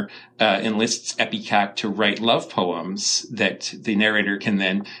programmer, enlists EPICAC to write love poems that the narrator can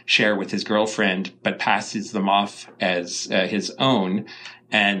then share with his girlfriend, but passes them off as his own.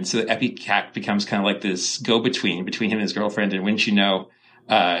 And so EPICAC becomes kind of like this go-between between him and his girlfriend. And wouldn't you know,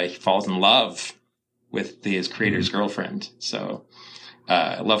 he falls in love with his creator's girlfriend. So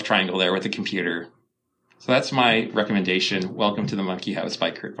love triangle there with the computer. So that's my recommendation. Welcome to the Monkey House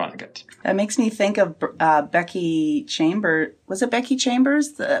by Kurt Vonnegut. That makes me think of Becky Chambers. Was it Becky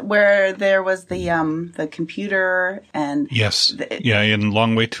Chambers where there was the computer and yes, in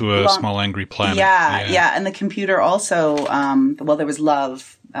Long Way to a Small Angry Planet. Yeah, and the computer also. There was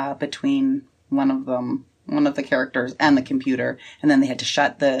love between one of the characters and the computer, and then they had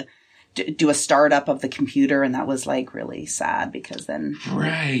to do a startup of the computer, and that was like really sad because then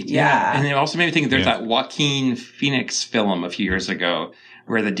yeah. And it also made me think there's that Joaquin Phoenix film a few years ago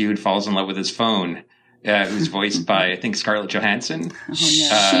where the dude falls in love with his phone, who's voiced by I think Scarlett Johansson.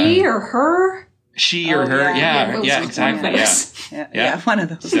 She or her? She or her. Yeah, exactly. Yeah, one of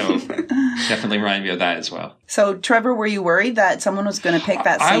those. So definitely reminded me of that as well. So, Trevor, were you worried that someone was going to pick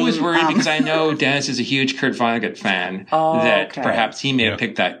that same... I was worried because I know Dennis is a huge Kurt Vonnegut fan, that perhaps he may have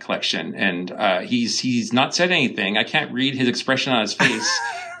picked that collection. And he's not said anything. I can't read his expression on his face,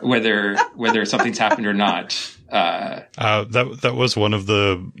 whether something's happened or not. That was one of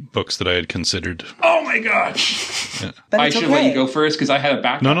the books that I had considered. Oh my gosh! Yeah. But I should let you go first because I had a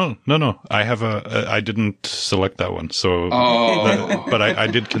backup. No. I didn't select that one, so. But I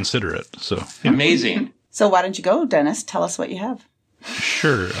did consider it. So amazing. So why don't you go, Dennis? Tell us what you have.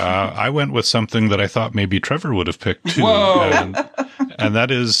 Sure. I went with something that I thought maybe Trevor would have picked too, Whoa. and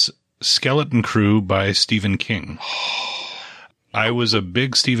that is Skeleton Crew by Stephen King. I was a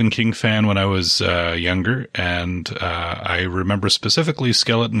big Stephen King fan when I was younger, and I remember specifically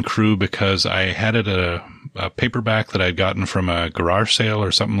Skeleton Crew because I had it a paperback that I'd gotten from a garage sale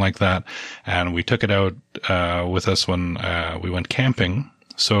or something like that, and we took it out with us when we went camping.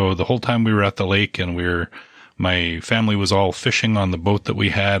 So the whole time we were at the lake, and my family was all fishing on the boat that we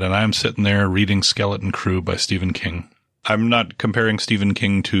had, and I'm sitting there reading Skeleton Crew by Stephen King. I'm not comparing Stephen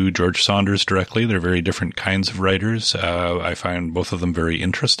King to George Saunders directly. They're very different kinds of writers. I find both of them very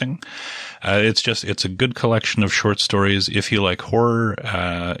interesting. It's a good collection of short stories. If you like horror,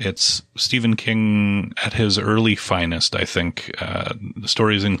 it's Stephen King at his early finest, I think. The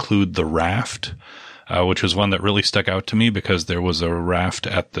stories include The Raft, which was one that really stuck out to me because there was a raft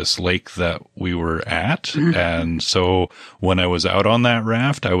at this lake that we were at. Mm-hmm. And so when I was out on that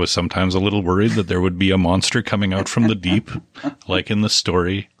raft, I was sometimes a little worried that there would be a monster coming out from the deep, like in the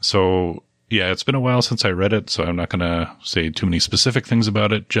story. So yeah, it's been a while since I read it, so I'm not going to say too many specific things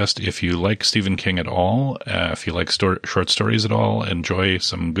about it. Just if you like Stephen King at all, if you like short stories at all, enjoy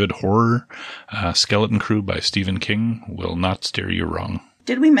some good horror, Skeleton Crew by Stephen King will not steer you wrong.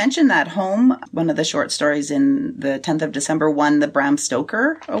 Did we mention that Home, one of the short stories in the 10th of December, won the Bram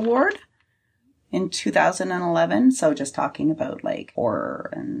Stoker Award in 2011? So just talking about like horror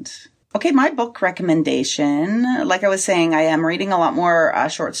and... Okay, my book recommendation, like I was saying, I am reading a lot more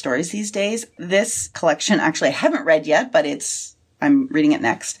short stories these days. This collection, actually, I haven't read yet, but I'm reading it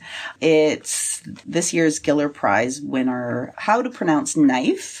next. It's this year's Giller Prize winner, How to Pronounce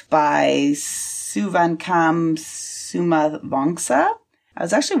Knife by Suvankam Sumavongsa. I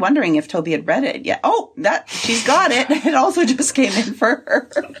was actually wondering if Toby had read it yet. Oh, she's got it. It also just came in for her.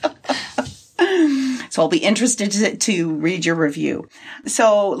 So I'll be interested to read your review.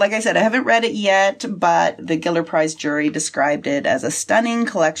 So, like I said, I haven't read it yet, but the Giller Prize jury described it as a stunning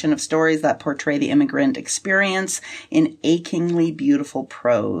collection of stories that portray the immigrant experience in achingly beautiful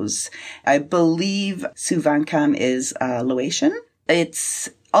prose. I believe Suvankam is Laotian. It's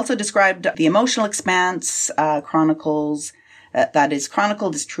also described the emotional expanse, chronicled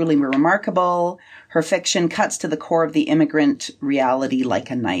is truly remarkable. Her fiction cuts to the core of the immigrant reality like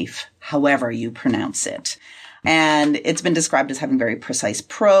a knife, however you pronounce it. And it's been described as having very precise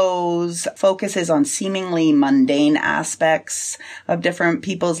prose, focuses on seemingly mundane aspects of different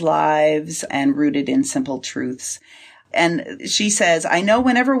people's lives and rooted in simple truths. And she says, I know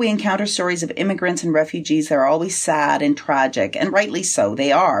whenever we encounter stories of immigrants and refugees, they're always sad and tragic, and rightly so,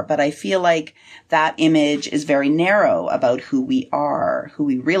 they are. But I feel like that image is very narrow about who we are, who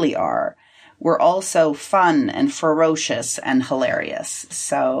we really are. We're also fun and ferocious and hilarious.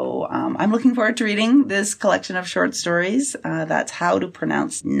 So I'm looking forward to reading this collection of short stories. That's How to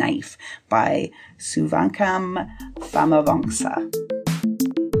Pronounce Knife by Suvankam Famavongsa.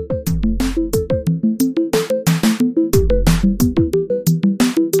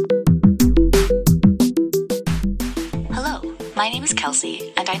 My name is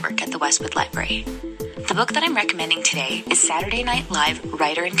Kelsey, and I work at the Westwood Library. The book that I'm recommending today is Saturday Night Live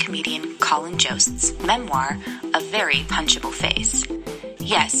writer and comedian Colin Jost's memoir, A Very Punchable Face.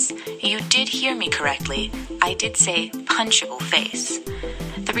 Yes, you did hear me correctly. I did say punchable face.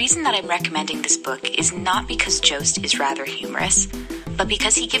 The reason that I'm recommending this book is not because Jost is rather humorous, but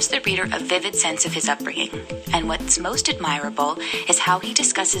because he gives the reader a vivid sense of his upbringing. And what's most admirable is how he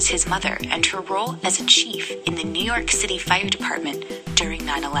discusses his mother and her role as a chief in the New York City Fire Department during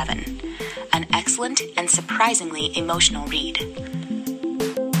 9/11. An excellent and surprisingly emotional read.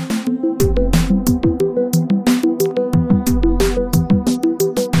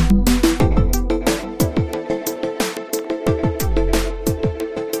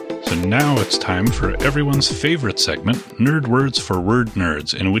 Now it's time for everyone's favorite segment, Nerd Words for Word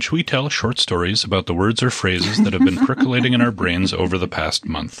Nerds, in which we tell short stories about the words or phrases that have been percolating in our brains over the past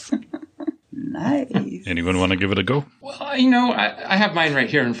month. Nice. Anyone want to give it a go? Well, I have mine right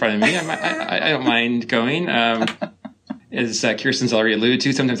here in front of me. I don't mind going. as Kirsten's already alluded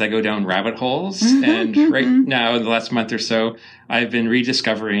to, sometimes I go down rabbit holes. And right now, in the last month or so, I've been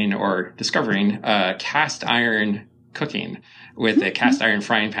discovering cast iron cooking with a cast iron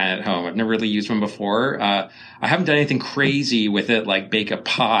frying pan at home. I've never really used one before. I haven't done anything crazy with it, like bake a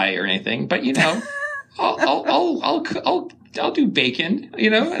pie or anything, but I'll do bacon,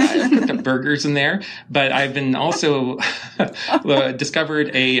 and I put the burgers in there. But I've been also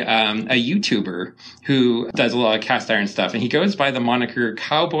discovered a YouTuber who does a lot of cast iron stuff, and he goes by the moniker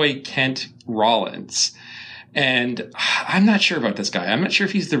Cowboy Kent Rollins. And I'm not sure about this guy. I'm not sure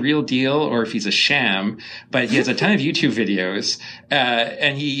if he's the real deal or if he's a sham, but he has a ton of YouTube videos.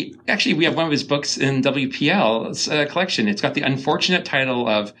 And we have one of his books in WPL's collection. It's got the unfortunate title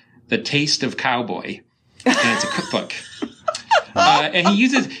of The Taste of Cowboy. And it's a cookbook. And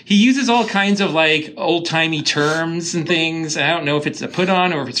he uses all kinds of like old timey terms and things. I don't know if it's a put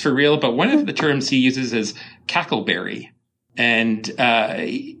on or if it's for real, but one of the terms he uses is cackleberry. And,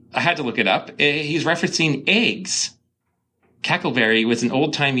 I had to look it up. He's referencing eggs. Cackleberry was an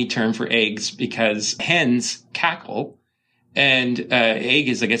old timey term for eggs because hens cackle. And egg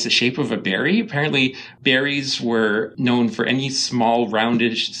is, I guess, the shape of a berry. Apparently, berries were known for any small,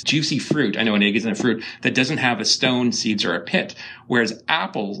 rounded, juicy fruit. I know an egg isn't a fruit that doesn't have a stone, seeds, or a pit. Whereas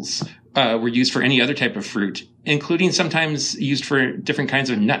apples were used for any other type of fruit, including sometimes used for different kinds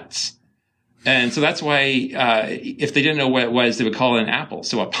of nuts. And so that's why, if they didn't know what it was, they would call it an apple.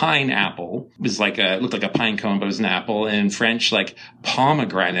 So a pine apple was looked like a pine cone, but it was an apple. And in French, like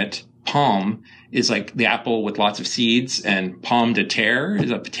pomegranate, pomme is like the apple with lots of seeds, and pomme de terre is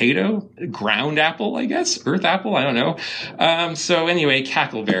a potato, ground apple, I guess, earth apple, I don't know. So anyway,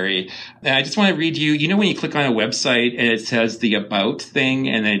 cackleberry. And I just want to read you, when you click on a website and it says the about thing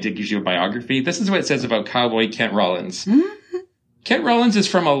and then it gives you a biography, this is what it says about Cowboy Kent Rollins. Kent Rollins is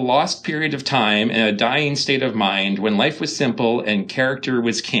from a lost period of time and a dying state of mind when life was simple and character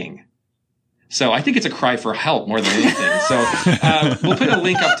was king. So I think it's a cry for help more than anything. So we'll put a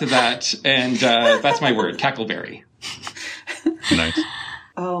link up to that, and that's my word, cackleberry. Nice.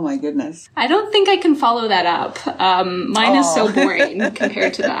 Oh, my goodness. I don't think I can follow that up. Mine is so boring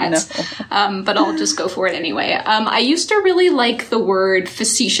compared to that. No. But I'll just go for it anyway. I used to really like the word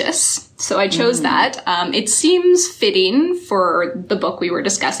facetious, so I chose that. It seems fitting for the book we were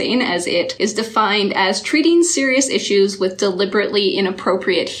discussing, as it is defined as treating serious issues with deliberately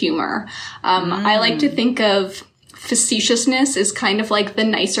inappropriate humor. I like to think of facetiousness is kind of like the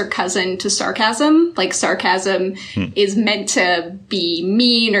nicer cousin to sarcasm. Like sarcasm is meant to be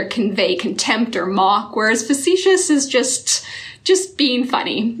mean or convey contempt or mock, whereas facetious is just being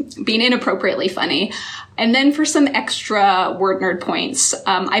funny, being inappropriately funny. And then for some extra word nerd points,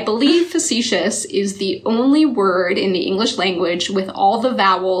 I believe facetious is the only word in the English language with all the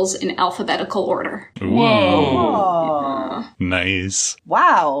vowels in alphabetical order. Whoa. Yeah. Nice.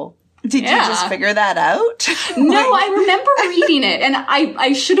 Wow. Did you just figure that out? No, I remember reading it, and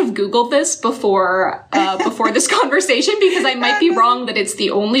I should have Googled this before this conversation, because I might be wrong that it's the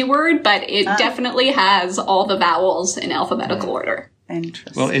only word, but it definitely has all the vowels in alphabetical order.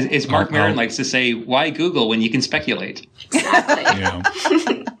 Interesting. Well, as Mark Maron likes to say, why Google when you can speculate? Exactly. Yeah.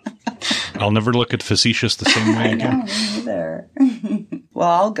 I'll never look at facetious the same way again. Me either. Well,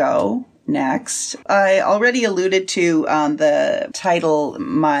 I'll go next. I already alluded to the title,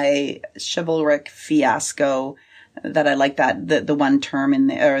 My Chivalric Fiasco, that I like that, the one term in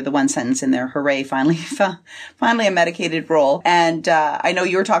there, or the one sentence in there, hooray, finally a medicated role. And I know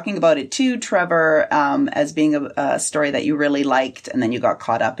you were talking about it too, Trevor, as being a story that you really liked, and then you got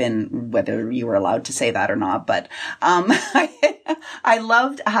caught up in whether you were allowed to say that or not. But I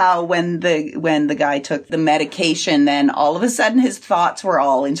loved how when the guy took the medication, then all of a sudden his thoughts were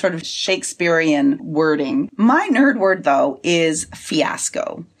all in sort of Shakespearean wording. My nerd word, though, is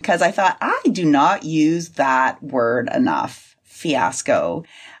fiasco, because I thought I do not use that word enough. Fiasco.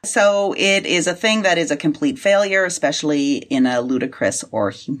 So it is a thing that is a complete failure, especially in a ludicrous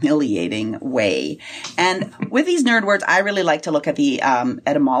or humiliating way. And with these nerd words, I really like to look at the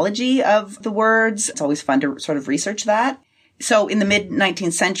etymology of the words. It's always fun to sort of research that. So in the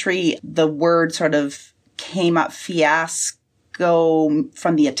mid-19th century, the word sort of came up, fiasco,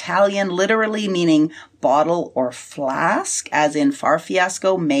 from the Italian, literally meaning bottle or flask, as in far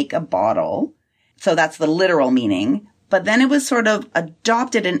fiasco, make a bottle. So that's the literal meaning. But then it was sort of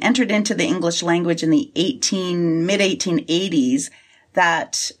adopted and entered into the English language in the mid-1880s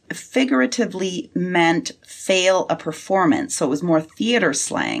that figuratively meant fail a performance. So it was more theater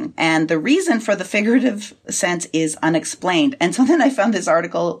slang. And the reason for the figurative sense is unexplained. And so then I found this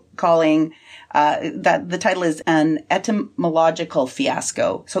article calling that the title is An Etymological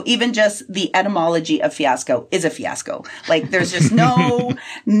Fiasco. So even just the etymology of fiasco is a fiasco. Like there's just no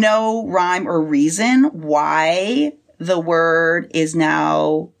rhyme or reason why the word is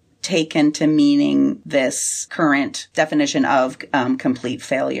now taken to meaning this current definition of complete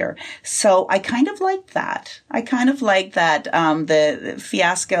failure. So I kind of like that. The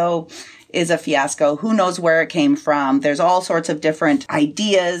fiasco is a fiasco. Who knows where it came from? There's all sorts of different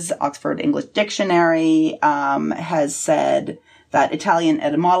ideas. Oxford English Dictionary has said that Italian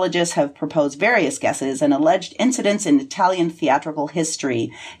etymologists have proposed various guesses, and alleged incidents in Italian theatrical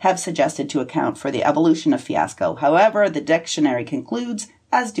history have suggested to account for the evolution of fiasco. However, the dictionary concludes,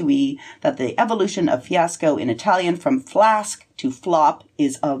 as do we, that the evolution of fiasco in Italian from flask to flop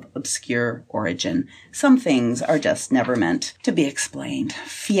is of obscure origin. Some things are just never meant to be explained.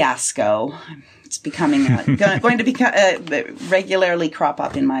 Fiasco. It's becoming going to regularly crop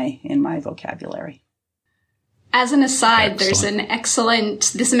up in my vocabulary. As an aside, there's an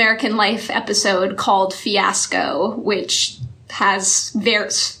excellent This American Life episode called Fiasco, which has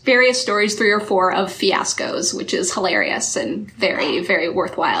various stories, 3 or 4 of fiascos, which is hilarious and very, very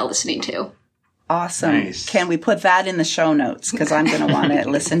worthwhile listening to. Awesome. Nice. Can we put that in the show notes? Because I'm going to want to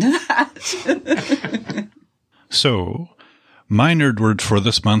listen to that. So, my nerd word for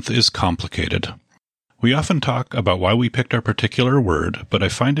this month is complicated. We often talk about why we picked our particular word, but I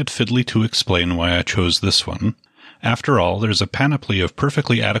find it fiddly to explain why I chose this one. After all, there's a panoply of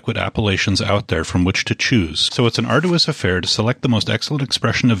perfectly adequate appellations out there from which to choose, so it's an arduous affair to select the most excellent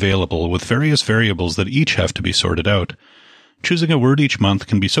expression available with various variables that each have to be sorted out. Choosing a word each month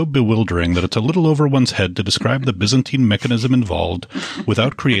can be so bewildering that it's a little over one's head to describe the Byzantine mechanism involved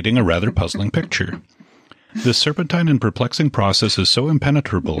without creating a rather puzzling picture. This serpentine and perplexing process is so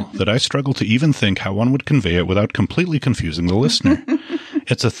impenetrable that I struggle to even think how one would convey it without completely confusing the listener.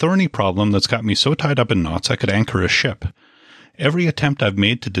 It's a thorny problem that's got me so tied up in knots I could anchor a ship. Every attempt I've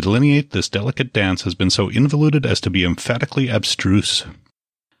made to delineate this delicate dance has been so involuted as to be emphatically abstruse.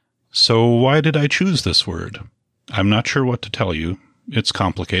 So why did I choose this word? I'm not sure what to tell you. It's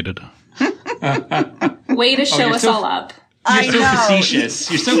complicated. Way to show us all up. You're so facetious.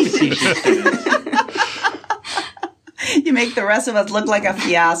 You're so facetious. You make the rest of us look like a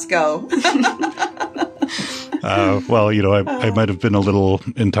fiasco. Well, you know, I might have been a little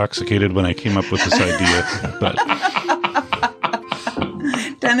intoxicated when I came up with this idea, but...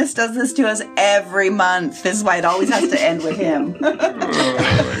 Dennis does this to us every month. This is why it always has to end with him. Oh,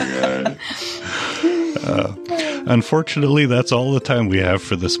 my God. Unfortunately, that's all the time we have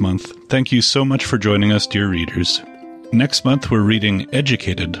for this month. Thank you so much for joining us, dear readers. Next month, we're reading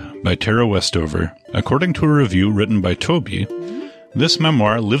Educated by Tara Westover. According to a review written by Toby, this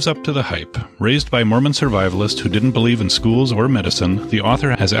memoir lives up to the hype. Raised by Mormon survivalists who didn't believe in schools or medicine, the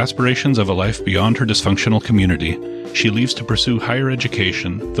author has aspirations of a life beyond her dysfunctional community. She leaves to pursue higher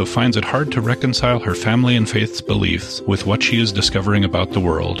education, though finds it hard to reconcile her family and faith's beliefs with what she is discovering about the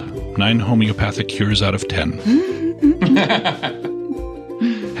world. 9 homeopathic cures out of 10.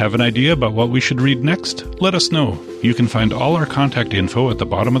 Have an idea about what we should read next? Let us know. You can find all our contact info at the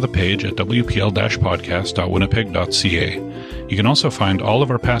bottom of the page at wpl-podcast.winnipeg.ca. You can also find all of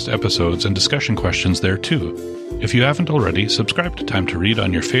our past episodes and discussion questions there too. If you haven't already, subscribe to Time to Read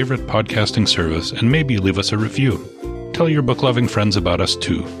on your favorite podcasting service and maybe leave us a review. Tell your book-loving friends about us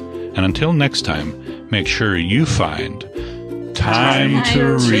too. And until next time, make sure you find Time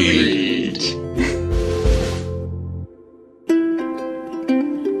to Read.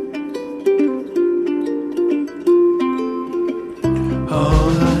 All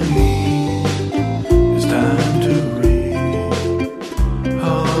I need is time to read.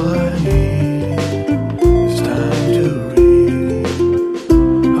 All I need is time to read.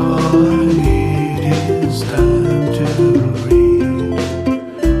 All I need is time to read.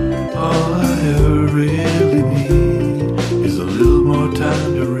 All I ever really need is a little more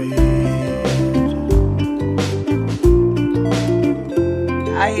time to read.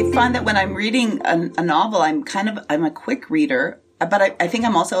 I find that when I'm reading a novel, I'm a quick reader. But I think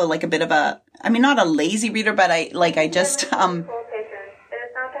I'm also like a bit of not a lazy reader, but I just, Full patrons. It is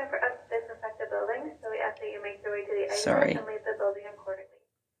now time for us to disinfect the building, so we ask that you make your way to the exit Sorry. and leave the building accordingly.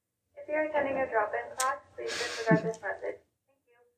 If you're attending a drop-in class, please disregard this message.